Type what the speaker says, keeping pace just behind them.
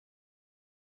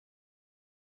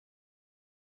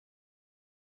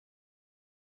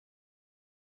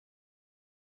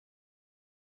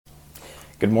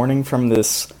Good morning from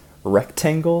this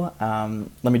rectangle.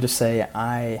 Let me just say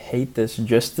I hate this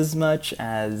just as much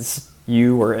as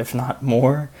you, or if not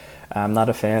more. I'm not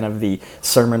a fan of the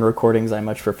sermon recordings. I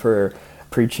much prefer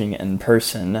preaching in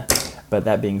person. But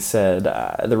that being said,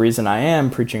 the reason I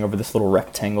am preaching over this little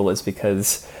rectangle is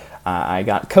because I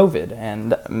got COVID,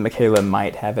 and Michaela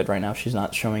might have it right now. She's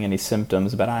not showing any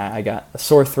symptoms, but I got a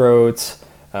sore throat,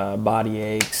 body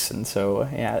aches, and so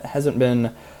yeah, it hasn't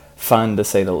been fun to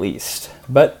say the least.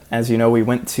 But as you know, we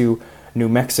went to New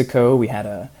Mexico. We had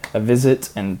a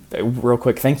visit, and real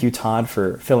quick, thank you, Todd,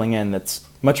 for filling in. That's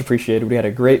much appreciated. We had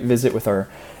a great visit with our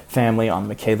family on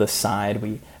Michaela's side.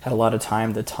 We had a lot of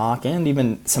time to talk and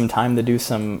even some time to do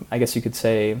some, I guess you could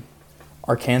say,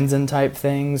 Arkansan type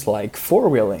things like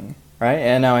four-wheeling, right?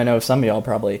 And now I know some of y'all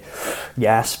probably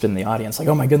gasped in the audience like,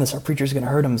 oh my goodness, our preacher's going to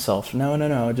hurt himself.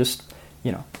 No,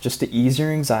 just to ease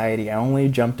your anxiety, I only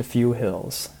jumped a few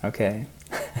hills, okay?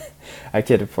 I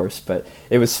kid, of course, but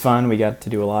it was fun. We got to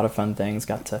do a lot of fun things,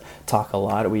 got to talk a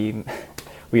lot. We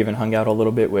even hung out a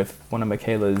little bit with one of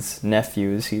Michaela's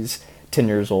nephews. He's 10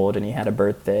 years old, and he had a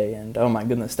birthday, and oh my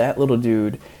goodness, that little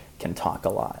dude can talk a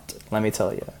lot, let me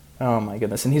tell you. Oh my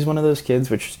goodness, and he's one of those kids,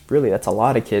 which really, that's a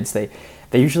lot of kids. They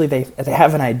usually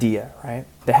have an idea, right?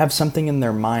 They have something in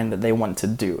their mind that they want to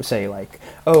do. Say like,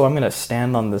 oh, I'm going to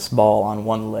stand on this ball on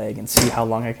one leg and see how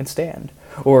long I can stand.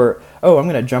 Or, oh, I'm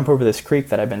going to jump over this creek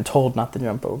that I've been told not to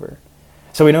jump over.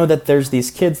 So we know that there's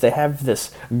these kids, they have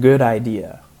this good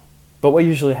idea. But what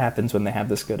usually happens when they have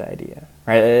this good idea,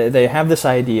 right? They have this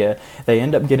idea, they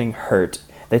end up getting hurt,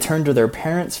 they turn to their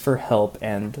parents for help,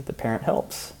 and the parent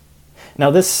helps. Now,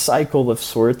 this cycle of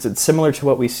sorts, it's similar to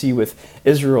what we see with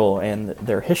Israel and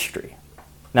their history.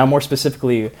 Now, more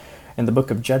specifically, in the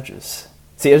book of Judges.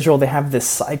 See, Israel, they have this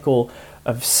cycle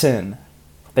of sin.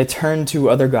 They turn to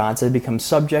other gods, they become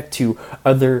subject to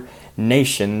other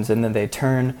nations, and then they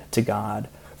turn to God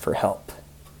for help.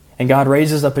 And God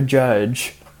raises up a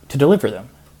judge to deliver them.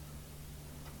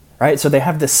 Right? So they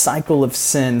have this cycle of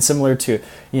sin, similar to,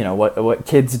 what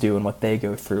kids do and what they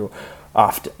go through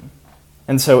often.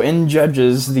 And so in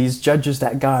Judges, these judges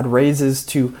that God raises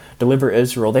to deliver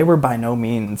Israel, they were by no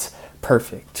means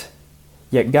perfect.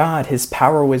 Yet God, his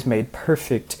power was made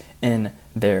perfect in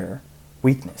their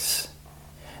weakness.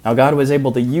 Now God was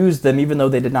able to use them even though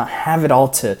they did not have it all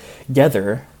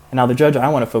together. And now the judge I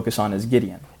want to focus on is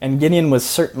Gideon. And Gideon was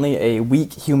certainly a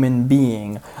weak human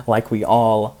being like we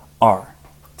all are.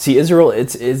 See, Israel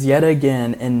is yet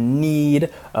again in need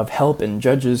of help in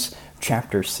Judges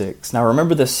chapter 6. Now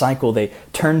remember this cycle. They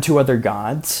turn to other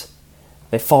gods.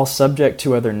 They fall subject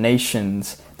to other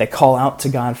nations. They call out to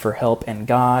God for help, and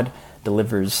God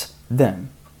delivers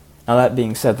them. Now that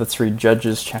being said, let's read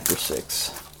Judges chapter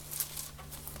 6.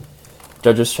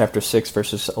 Judges chapter 6,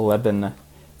 verses 11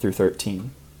 through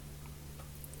 13.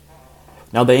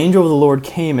 Now the angel of the Lord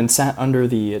came and sat under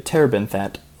the terebinth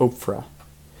at Ophrah,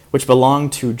 which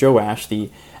belonged to Joash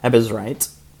the Abiezrite,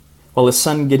 while his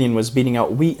son Gideon was beating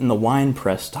out wheat in the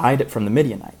winepress to hide it from the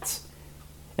Midianites.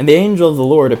 And the angel of the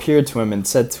Lord appeared to him and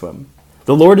said to him,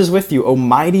 "The Lord is with you, O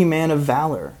mighty man of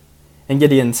valor." And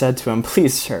Gideon said to him,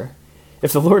 "Please, sir,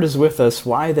 if the Lord is with us,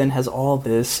 why then has all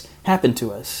this happened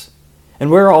to us?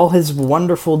 And where are all his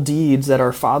wonderful deeds that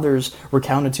our fathers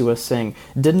recounted to us, saying,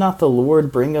 'Did not the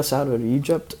Lord bring us out of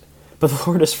Egypt?' But the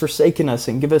Lord has forsaken us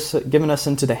and given us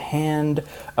into the hand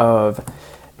of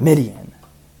Midian."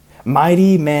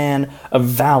 Mighty man of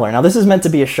valor. Now this is meant to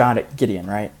be a shot at Gideon,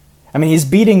 right? I mean, he's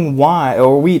beating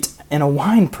wheat in a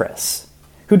wine press.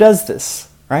 Who does this,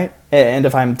 right? And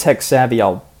if I'm tech savvy,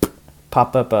 I'll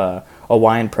pop up a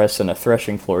wine press and a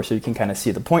threshing floor so you can kind of see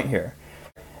the point here.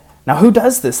 Now who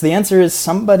does this? The answer is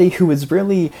somebody who is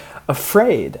really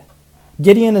afraid.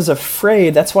 Gideon is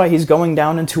afraid. That's why he's going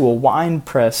down into a wine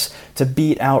press to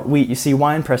beat out wheat. You see,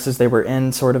 wine presses, they were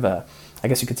in sort of I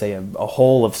guess you could say a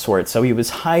hole of sorts. So he was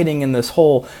hiding in this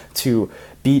hole to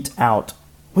beat out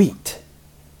wheat.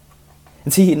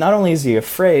 And see, not only is he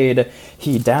afraid,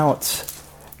 he doubts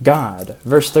God.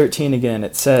 Verse 13 again,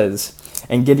 it says,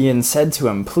 "And Gideon said to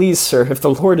him, 'Please, sir, if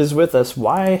the Lord is with us,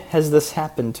 why has this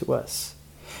happened to us?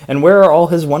 And where are all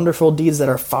his wonderful deeds that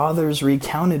our fathers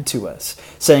recounted to us,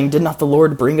 saying, Did not the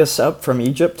Lord bring us up from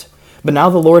Egypt? But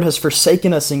now the Lord has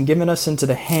forsaken us and given us into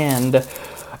the hand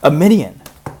of Midian.'"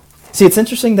 See, it's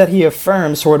interesting that he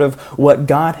affirms sort of what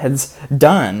God has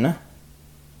done,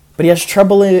 but he has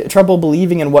trouble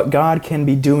believing in what God can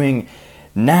be doing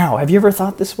now. Have you ever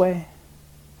thought this way?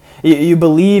 You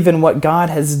believe in what God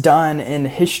has done in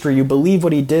history. You believe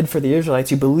what he did for the Israelites.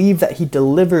 You believe that he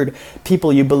delivered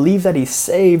people. You believe that he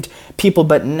saved people,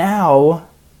 but now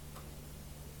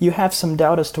you have some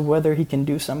doubt as to whether he can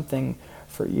do something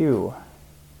for you.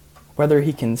 whether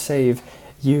he can save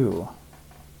you.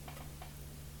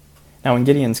 Now, in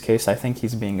Gideon's case, I think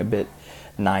he's being a bit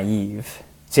naive.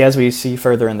 See, as we see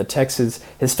further in the text,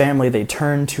 his family, they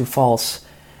turned to false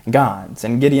gods,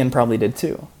 and Gideon probably did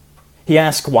too. He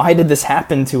asked, why did this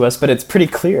happen to us? But it's pretty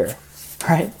clear,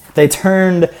 right? They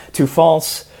turned to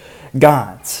false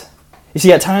gods. You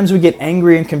see, at times we get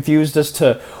angry and confused as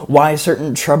to why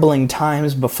certain troubling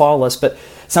times befall us, but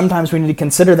sometimes we need to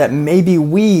consider that maybe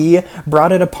we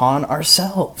brought it upon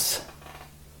ourselves.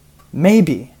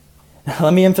 Maybe.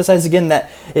 Let me emphasize again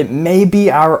that it may be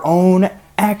our own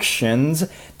actions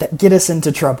that get us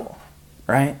into trouble,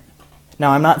 right?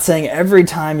 Now, I'm not saying every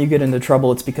time you get into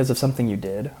trouble it's because of something you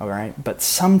did, all right? But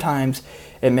sometimes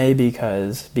it may be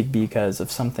because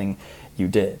of something you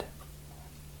did.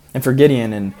 And for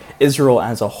Gideon and Israel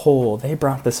as a whole, they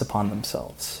brought this upon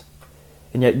themselves.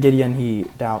 And yet Gideon, he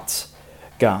doubts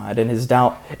God, and his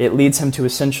doubt, it leads him to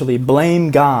essentially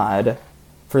blame God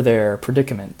for their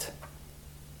predicament.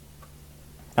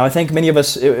 Now, I think many of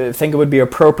us think it would be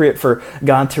appropriate for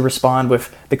God to respond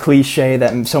with the cliche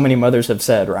that so many mothers have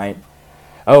said, right?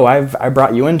 Oh, I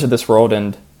brought you into this world,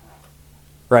 and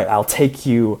right, I'll take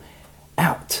you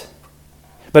out.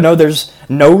 But no, there's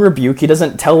no rebuke. He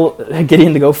doesn't tell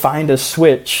Gideon to go find a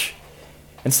switch.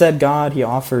 Instead, God, he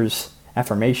offers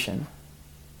affirmation.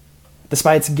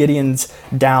 Despite Gideon's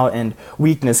doubt and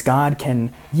weakness, God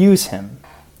can use him.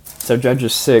 So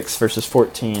Judges 6, verses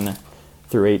 14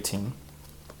 through 18.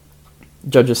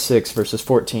 Judges 6, verses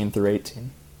 14 through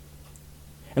 18.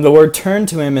 And the Lord turned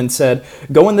to him and said,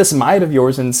 Go in this might of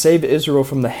yours and save Israel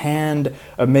from the hand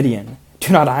of Midian.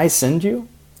 Do not I send you?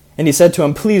 And he said to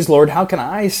him, Please, Lord, how can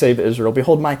I save Israel?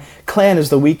 Behold, my clan is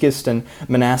the weakest in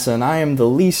Manasseh, and I am the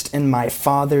least in my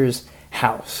father's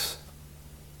house.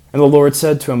 And the Lord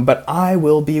said to him, But I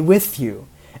will be with you,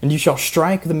 and you shall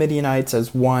strike the Midianites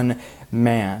as one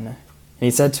man. And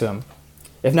he said to him,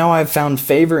 If now I have found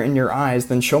favor in your eyes,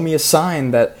 then show me a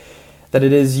sign that it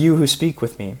is you who speak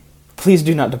with me. Please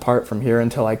do not depart from here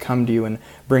until I come to you and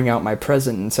bring out my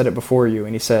present and set it before you.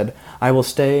 And he said, I will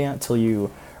stay until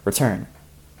you return.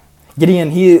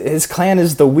 Gideon, his clan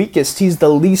is the weakest. He's the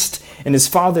least in his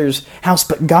father's house,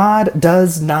 but God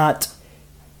does not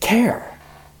care.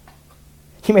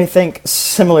 He may think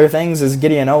similar things as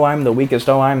Gideon. Oh, I'm the weakest.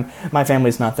 Oh, my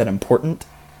family's not that important.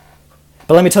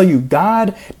 But let me tell you,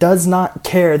 God does not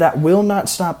care. That will not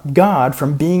stop God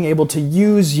from being able to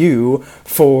use you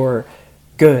for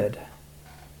good.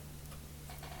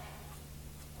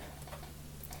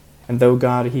 And though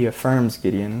God, he affirms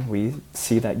Gideon, we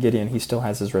see that Gideon, he still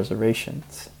has his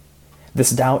reservations.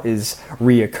 This doubt is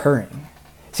reoccurring.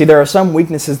 See, there are some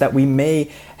weaknesses that we may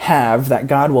have that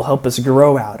God will help us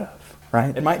grow out of,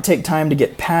 right? It might take time to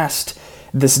get past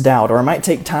this doubt, or it might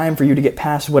take time for you to get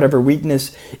past whatever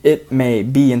weakness it may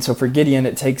be. And so for Gideon,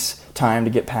 it takes time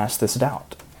to get past this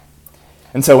doubt.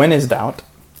 And so in his doubt,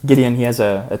 Gideon, he has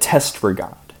a test for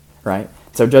God, right?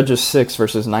 So Judges 6,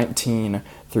 verses 19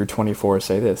 through 24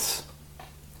 say this.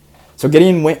 So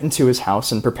Gideon went into his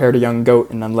house and prepared a young goat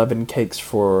and unleavened cakes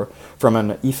from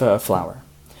an ephah of flour.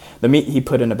 The meat he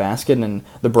put in a basket, and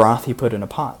the broth he put in a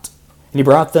pot. And he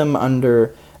brought them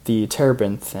under the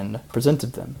terebinth and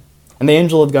presented them. And the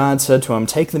angel of God said to him,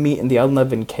 Take the meat and the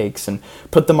unleavened cakes and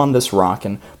put them on this rock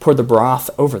and pour the broth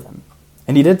over them.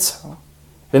 And he did so.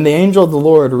 Then the angel of the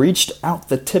Lord reached out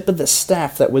the tip of the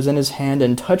staff that was in his hand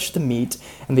and touched the meat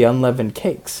and the unleavened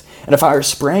cakes. And a fire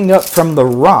sprang up from the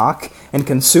rock and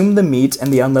consumed the meat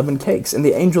and the unleavened cakes. And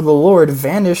the angel of the Lord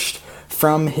vanished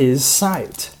from his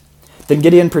sight. Then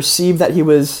Gideon perceived that he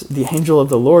was the angel of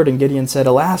the Lord, and Gideon said,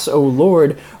 Alas, O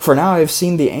Lord, for now I have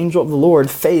seen the angel of the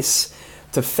Lord face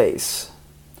to face.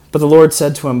 But the Lord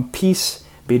said to him, Peace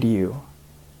be to you.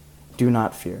 Do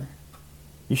not fear.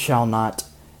 You shall not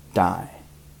die.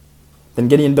 Then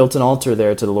Gideon built an altar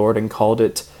there to the Lord and called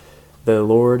it, The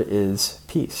Lord is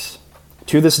Peace.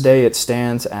 To this day it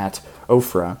stands at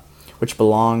Ophrah, which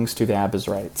belongs to the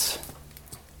Abiezrites.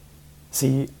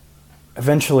 See,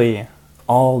 eventually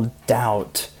all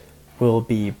doubt will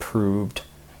be proved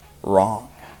wrong.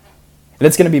 And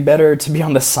it's going to be better to be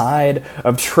on the side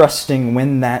of trusting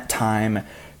when that time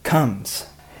comes.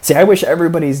 See, I wish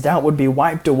everybody's doubt would be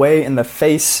wiped away in the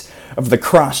face of the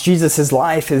cross. Jesus, his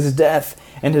life, his death,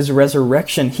 and his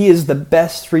resurrection. He is the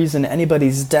best reason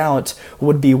anybody's doubt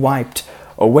would be wiped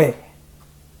away.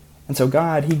 And so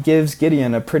God, he gives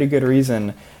Gideon a pretty good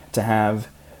reason to have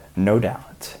no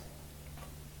doubt.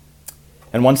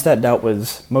 And once that doubt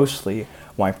was mostly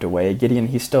wiped away, Gideon,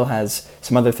 he still has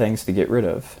some other things to get rid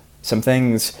of, some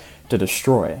things to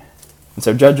destroy. And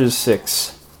so Judges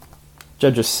 6,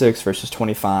 verses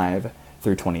 25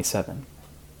 through 27.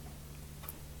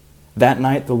 That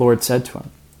night the Lord said to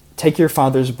him, "Take your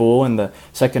father's bull and the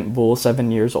second bull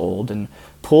 7 years old, and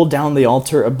pull down the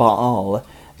altar of Baal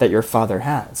that your father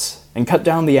has, and cut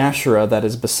down the Asherah that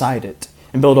is beside it,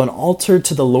 and build an altar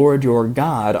to the Lord your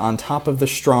God on top of the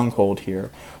stronghold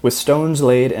here, with stones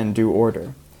laid in due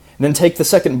order. And then take the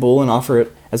second bull and offer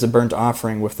it as a burnt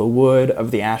offering with the wood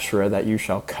of the Asherah that you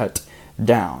shall cut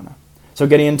down." So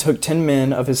Gideon took 10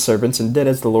 men of his servants and did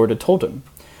as the Lord had told him.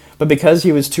 But because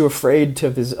he was too afraid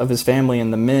of his family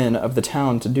and the men of the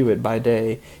town to do it by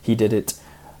day, he did it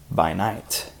by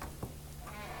night.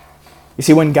 You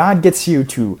see, when God gets you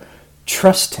to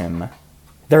trust him,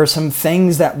 there are some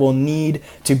things that will need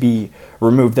to be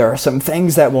removed. There are some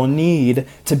things that will need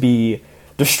to be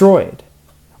destroyed.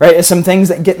 Right? Some things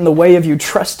that get in the way of you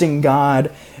trusting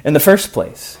God in the first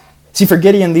place. See, for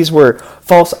Gideon, these were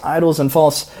false idols and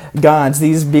false gods,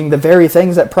 these being the very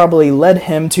things that probably led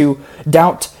him to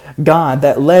doubt God,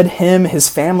 that led him, his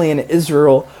family, and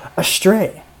Israel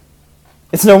astray.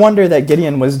 It's no wonder that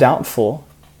Gideon was doubtful,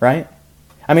 right?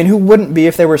 I mean, who wouldn't be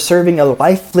if they were serving a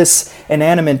lifeless,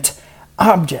 inanimate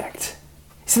object?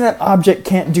 See, that object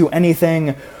can't do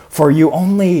anything for you.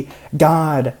 Only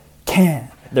God can.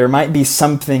 There might be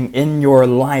something in your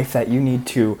life that you need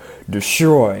to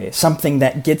destroy, something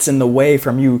that gets in the way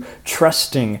from you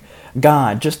trusting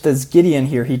God. Just as Gideon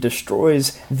here, he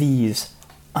destroys these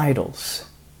idols.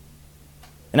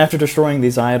 And after destroying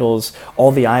these idols,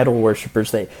 all the idol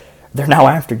worshippers, they're now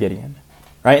after Gideon,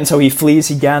 right? And so he flees,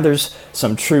 he gathers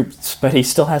some troops, but he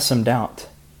still has some doubt.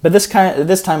 But this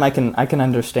time I can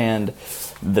understand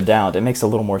the doubt. It makes a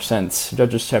little more sense.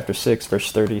 Judges chapter 6,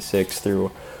 verse 36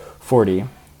 through 40.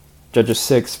 Judges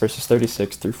 6, verses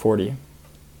 36 through 40.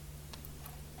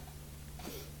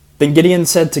 Then Gideon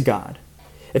said to God,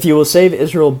 "If you will save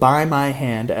Israel by my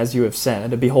hand, as you have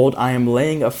said, behold, I am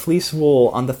laying a fleece wool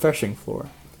on the threshing floor.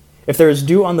 If there is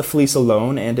dew on the fleece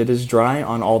alone, and it is dry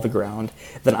on all the ground,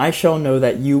 then I shall know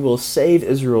that you will save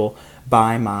Israel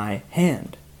by my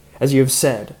hand, as you have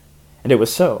said." And it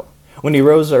was so. When he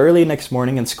rose early next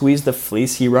morning and squeezed the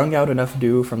fleece, he wrung out enough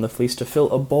dew from the fleece to fill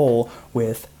a bowl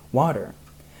with water.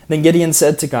 Then Gideon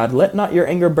said to God, "Let not your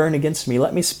anger burn against me.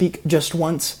 Let me speak just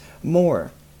once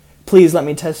more. Please let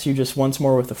me test you just once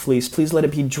more with the fleece. Please let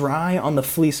it be dry on the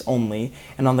fleece only,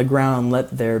 and on the ground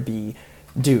let there be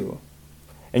dew."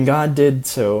 And God did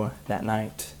so that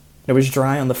night. It was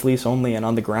dry on the fleece only, and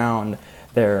on the ground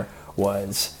there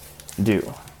was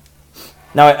dew.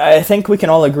 Now, I think we can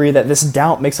all agree that this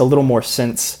doubt makes a little more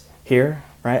sense here,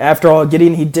 right? After all,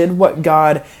 Gideon, he did what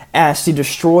God asked. He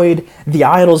destroyed the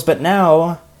idols, but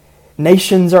now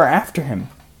nations are after him.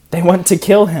 They want to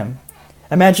kill him.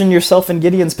 Imagine yourself in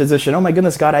Gideon's position. "Oh my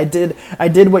goodness, God, I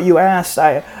did what you asked.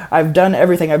 I've done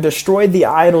everything. I've destroyed the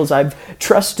idols. I've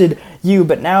trusted you,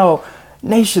 but now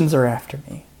nations are after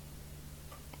me."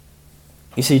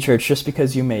 You see, church, just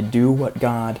because you may do what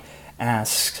God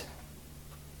asked,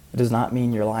 it does not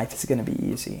mean your life is going to be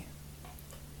easy.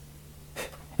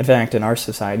 In fact, in our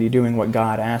society, doing what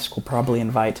God asks will probably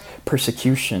invite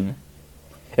persecution.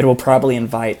 It will probably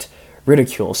invite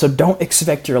ridicule. So don't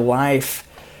expect your life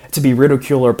to be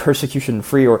ridicule or persecution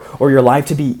free, or your life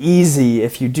to be easy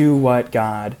if you do what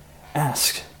God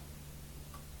asks.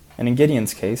 And in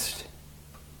Gideon's case,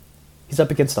 he's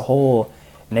up against a whole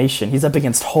nation. He's up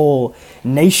against whole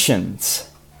nations.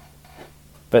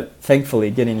 But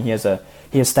thankfully, Gideon, he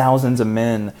has thousands of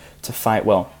men to fight.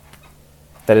 Well,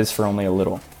 that is for only a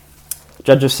little.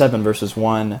 Judges 7, verses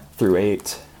 1 through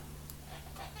 8.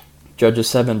 Judges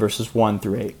 7, verses 1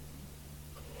 through 8.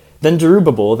 Then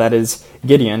Jerubbaal, that is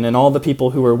Gideon, and all the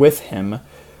people who were with him,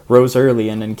 rose early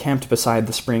and encamped beside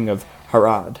the spring of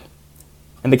Harod.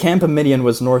 And the camp of Midian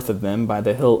was north of them, by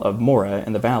the hill of Moreh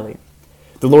in the valley.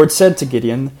 The Lord said to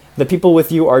Gideon, "The people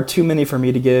with you are too many for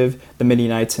me to give the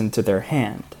Midianites into their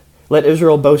hand. Let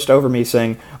Israel boast over me,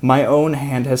 saying, 'My own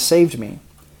hand has saved me.'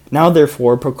 Now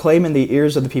therefore proclaim in the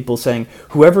ears of the people, saying,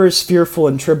 'Whoever is fearful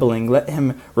and trembling, let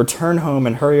him return home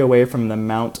and hurry away from the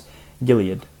Mount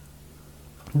Gilead.'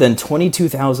 Then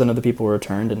 22,000 of the people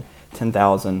returned, and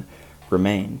 10,000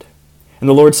 remained. And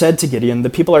the Lord said to Gideon, 'The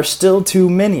people are still too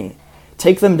many.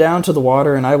 Take them down to the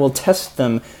water, and I will test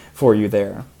them for you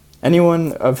there.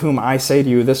 Anyone of whom I say to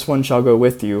you, this one shall go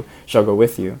with you, shall go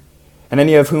with you. And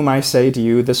any of whom I say to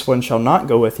you, this one shall not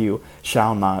go with you,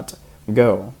 shall not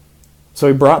go.' So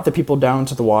he brought the people down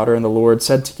to the water, and the Lord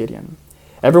said to Gideon,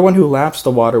 'Everyone who laps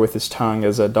the water with his tongue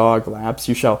as a dog laps,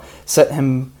 you shall set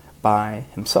him by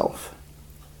himself.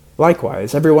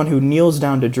 Likewise, everyone who kneels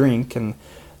down to drink,' and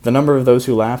the number of those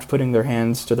who lapped, putting their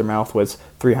hands to their mouth, was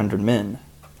 300 men.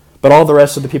 But all the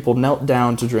rest of the people knelt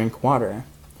down to drink water.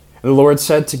 The Lord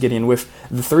said to Gideon, with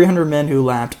the 300 men who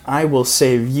lapped, I will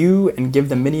save you and give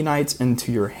the Midianites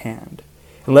into your hand.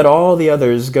 And let all the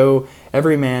others go,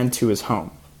 every man to his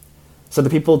home. So the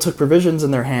people took provisions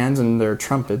in their hands and their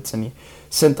trumpets, and he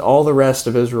sent all the rest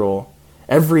of Israel,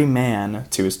 every man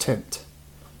to his tent,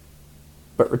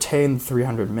 but retained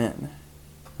 300 men.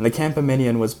 And the camp of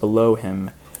Midian was below him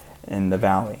in the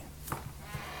valley.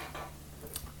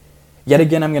 Yet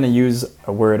again, I'm going to use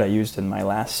a word I used in my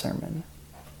last sermon.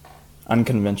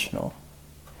 Unconventional.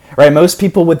 Right? Most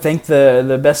people would think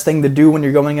the best thing to do when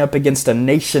you're going up against a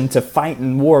nation to fight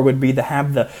in war would be to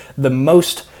have the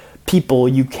most people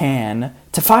you can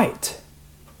to fight.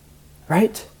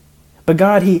 Right? But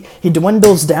God, He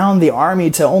dwindles down the army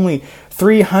to only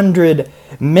 300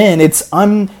 men. It's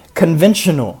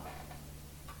unconventional.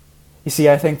 You see,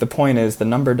 I think the point is the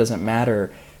number doesn't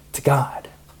matter to God.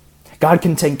 God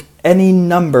can take any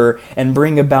number and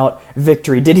bring about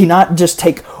victory. Did He not just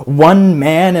take one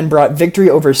man and brought victory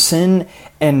over sin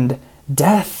and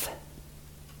death?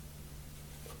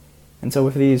 And so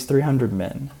with these 300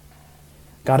 men,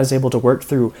 God is able to work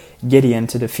through Gideon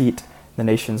to defeat the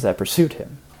nations that pursued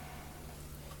him.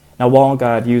 Now, while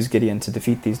God used Gideon to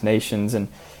defeat these nations, and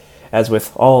as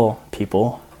with all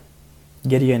people,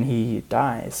 Gideon, he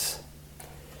dies.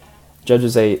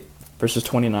 Judges 8, verses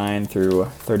 29 through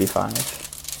 35.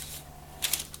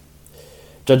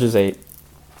 Judges 8,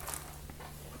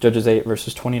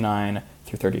 verses 29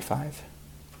 through 35.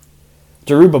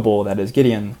 Jerubbaal, that is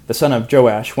Gideon, the son of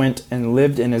Joash, went and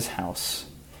lived in his house.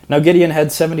 Now Gideon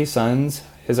had 70 sons,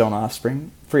 his own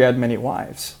offspring, for he had many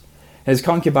wives. His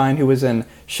concubine, who was in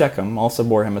Shechem, also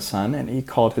bore him a son, and he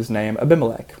called his name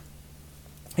Abimelech.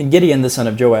 And Gideon, the son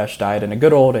of Joash, died in a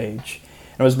good old age,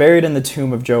 and was buried in the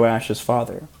tomb of Joash's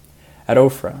father, at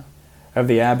Ophrah of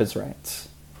the Abiezrites.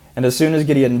 And as soon as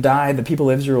Gideon died, the people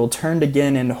of Israel turned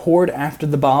again and whored after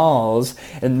the Baals,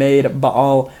 and made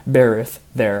Baal-berith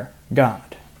their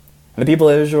god. And the people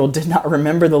of Israel did not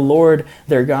remember the Lord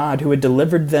their God, who had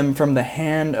delivered them from the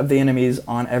hand of the enemies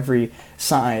on every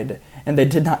side. And they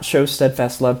did not show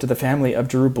steadfast love to the family of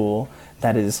Jerubbaal,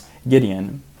 that is,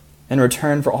 Gideon, in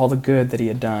return for all the good that he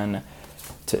had done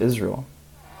to Israel.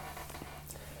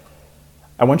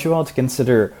 I want you all to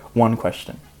consider one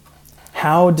question.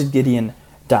 How did Gideon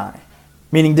die?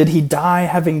 Meaning, did he die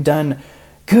having done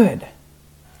good?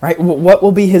 Right? What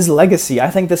will be his legacy?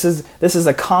 I think this is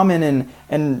a common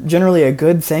and generally a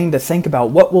good thing to think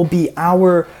about. What will be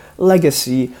our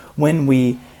legacy when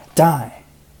we die?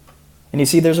 And you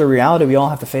see, there's a reality we all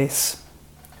have to face.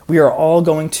 We are all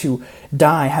going to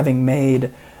die having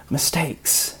made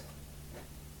mistakes.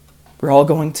 We're all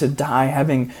going to die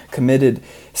having committed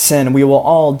sin. We will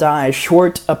all die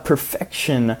short of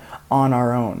perfection on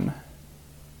our own.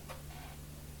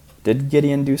 Did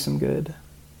Gideon do some good?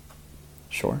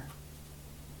 Sure.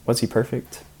 Was he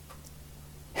perfect?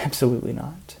 Absolutely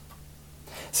not.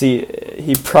 See,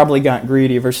 he probably got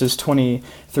greedy. Verses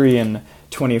 23 and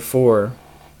 24.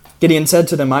 Gideon said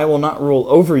to them, I will not rule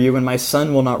over you, and my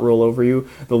son will not rule over you.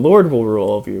 The Lord will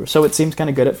rule over you. So it seems kind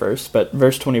of good at first, but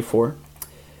verse 24.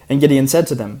 And Gideon said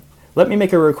to them, let me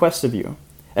make a request of you.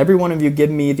 Every one of you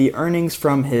give me the earnings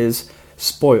from his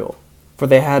spoil. For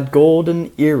they had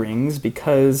golden earrings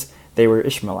because they were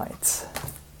Ishmaelites.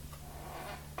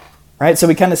 Right? So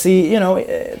we kind of see,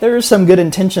 there is some good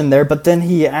intention there, but then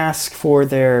he asked for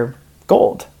their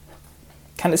gold.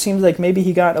 Kind of seems like maybe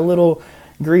he got a little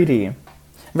greedy.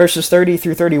 Verses 30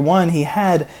 through 31, he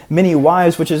had many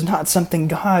wives, which is not something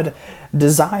God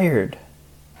desired.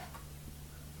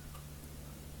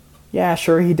 Yeah,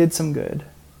 sure, he did some good.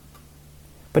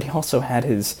 But he also had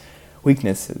his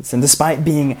weaknesses. And despite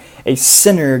being a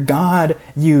sinner, God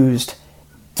used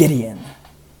Gideon.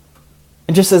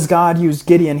 And just as God used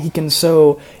Gideon, he can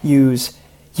so use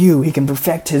you. He can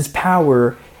perfect his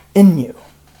power in you.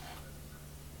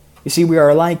 You see, we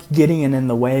are like Gideon in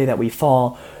the way that we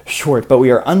fall short, but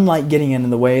we are unlike Gideon in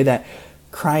the way that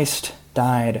Christ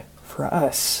died for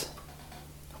us.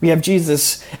 We have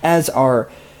Jesus as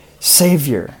our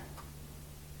Savior.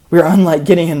 We are unlike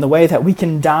Gideon in the way that we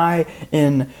can die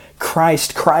in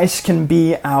Christ. Christ can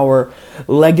be our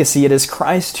legacy. It is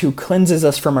Christ who cleanses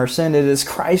us from our sin. It is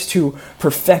Christ who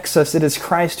perfects us. It is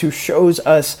Christ who shows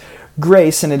us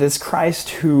grace, and it is Christ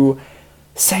who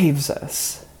saves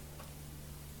us.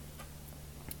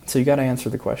 So you got to answer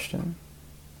the question,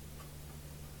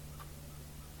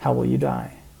 how will you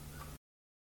die?